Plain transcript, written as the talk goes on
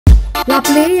La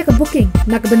play ya ka booking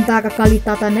nakabenta ka kali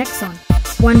Tata Nexon.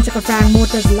 Wan cha ka Frank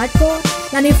Motors Lightco,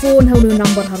 lani phone hau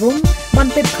number harum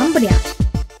bantip company.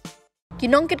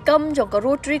 Kinong kit kam jong ka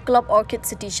Rotary Club Orchid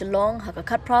City Shillong haka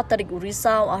khat pra tarik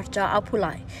urisau archa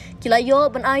apulai. Kilayo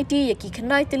ban IT ya ki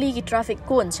khnai teli ki traffic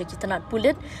cone se ki tanat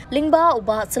pulit lingba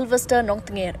uba Sylvester nong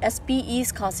tenger SP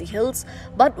East Khasi Hills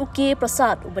bat uke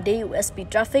prasad ubade USP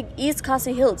traffic East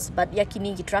Khasi Hills bat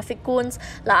yakini ki traffic cones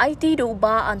la IT do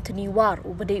uba Anthony War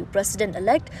ubade president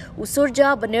elect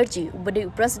usurja banerji ubade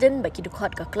president baki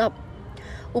dukhat ka club.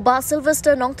 Uba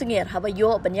Sylvester nong tenger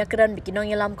habayo banyakaran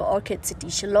bikinong yalam ka Orchid City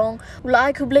Shillong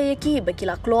ulai Khubor ki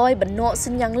bakila kloy banno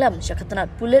sinyang lam syakatanat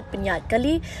pulit penyat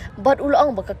kali bat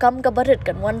ulong bakakam ka barit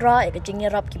kan Wanrah e ka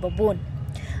jingerap ki babun.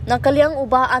 Nakaliang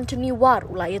uba Anthony War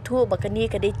ulai itu bakani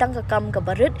ka datang ka kam ka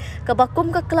barit ka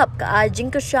bakum ka club ka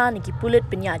ajing ka sya ni ki pulit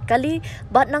penyat kali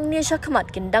bat nang ni syakmat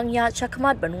kindang ya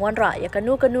syakmat ban Wanrah ya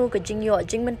kanu ka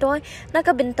Jingmyntoi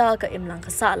nakabenta ka imlang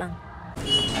kasalang.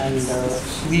 And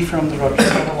we from the Rotary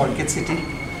Club of Orchid City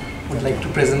would like to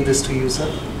present this to you, sir.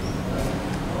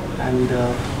 And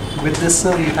with this,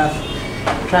 sir, we have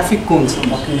traffic cones.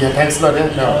 Okay, yeah, thanks a lot.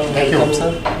 Yeah. Thank you,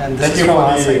 sir. And this thank you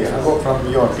for the work from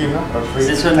your team.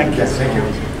 This one, thank you. Thank you.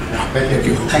 Thank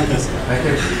you. Thank you, sir. Thank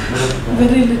you.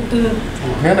 Very little.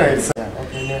 No, no, it's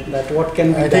that what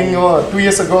can be I think 2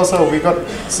 years ago, so we got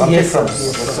something yes, from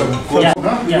some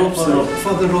ropes.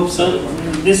 For the ropes, so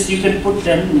this you can put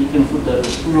 10, you can put the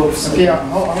ropes. Okay,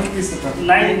 how many is the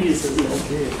 9 pieces.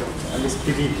 Okay, and this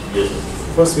PV. Yes.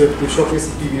 First we have to showcase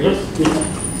the PV, right?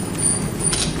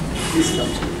 Please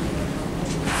come.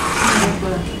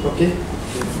 Okay.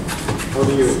 How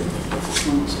do you?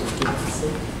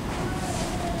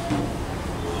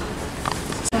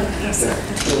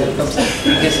 Welcome, sir.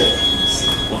 Yes, sir.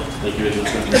 Thank you very much.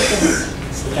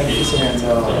 Thank you so much.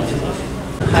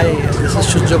 Hi, this is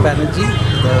Shujjo Banerjee,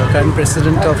 the current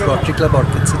president of Rotary Club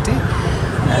Orchid City,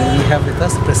 and we have with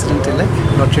us the president-elect,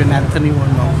 Rotary Anthony War.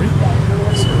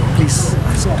 So please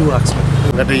do ask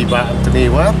me. Dari Pak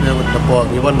Anthony War,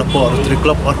 ngiwan napo Rotary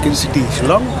Club Orchid City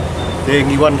Shillong. Dia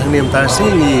ngiwan hanim tasi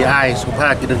ngi ai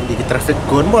subha kita di traffic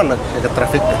cone mon ke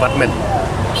traffic department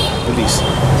police.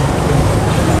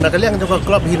 Nakaliang juga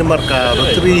club hi nomor ka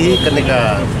Rotary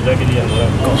kanika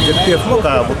objektif mo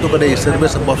ka butuh badai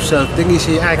service above self tinggi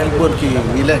si ai ki pun ki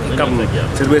nilai ki kam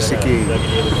service ki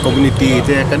community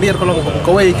te kanir kalau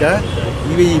kawai ka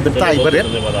iwi bentai baret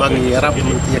bangi arab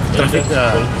ti traffic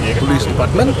police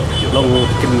department long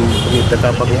kin ni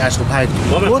taka bangi asubhai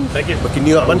pun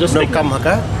bakini ban no kam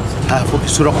haka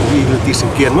fokus surok di ngerti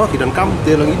sekian mo kidan kam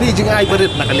te long ini jingai baret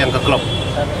nakaliang ka club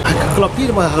club ni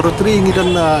mah Rotary ni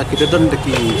dan kita dan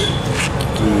ki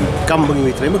kam bangi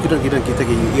mitra mo kita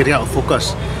ki area of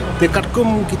focus dekat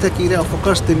kum kita ki area of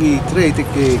focus tengi tre te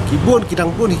ki kibon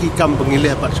kidang pun ki kam bangi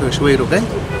le pat suai ro kan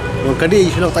long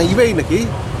kadi sulang tang ibai nak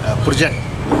project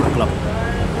club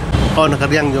oh nak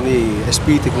riang jong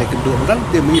SP te le kendu kan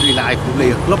te mi rilai ku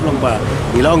le club long ba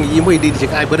ilong i moi di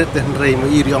jek ai baret ten rei mo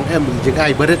i riong em jek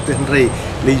ai baret ten rei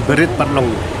li baret pat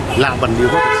long la ban diu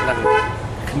ko senang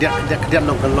kendiak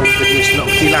long ke selok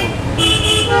tilang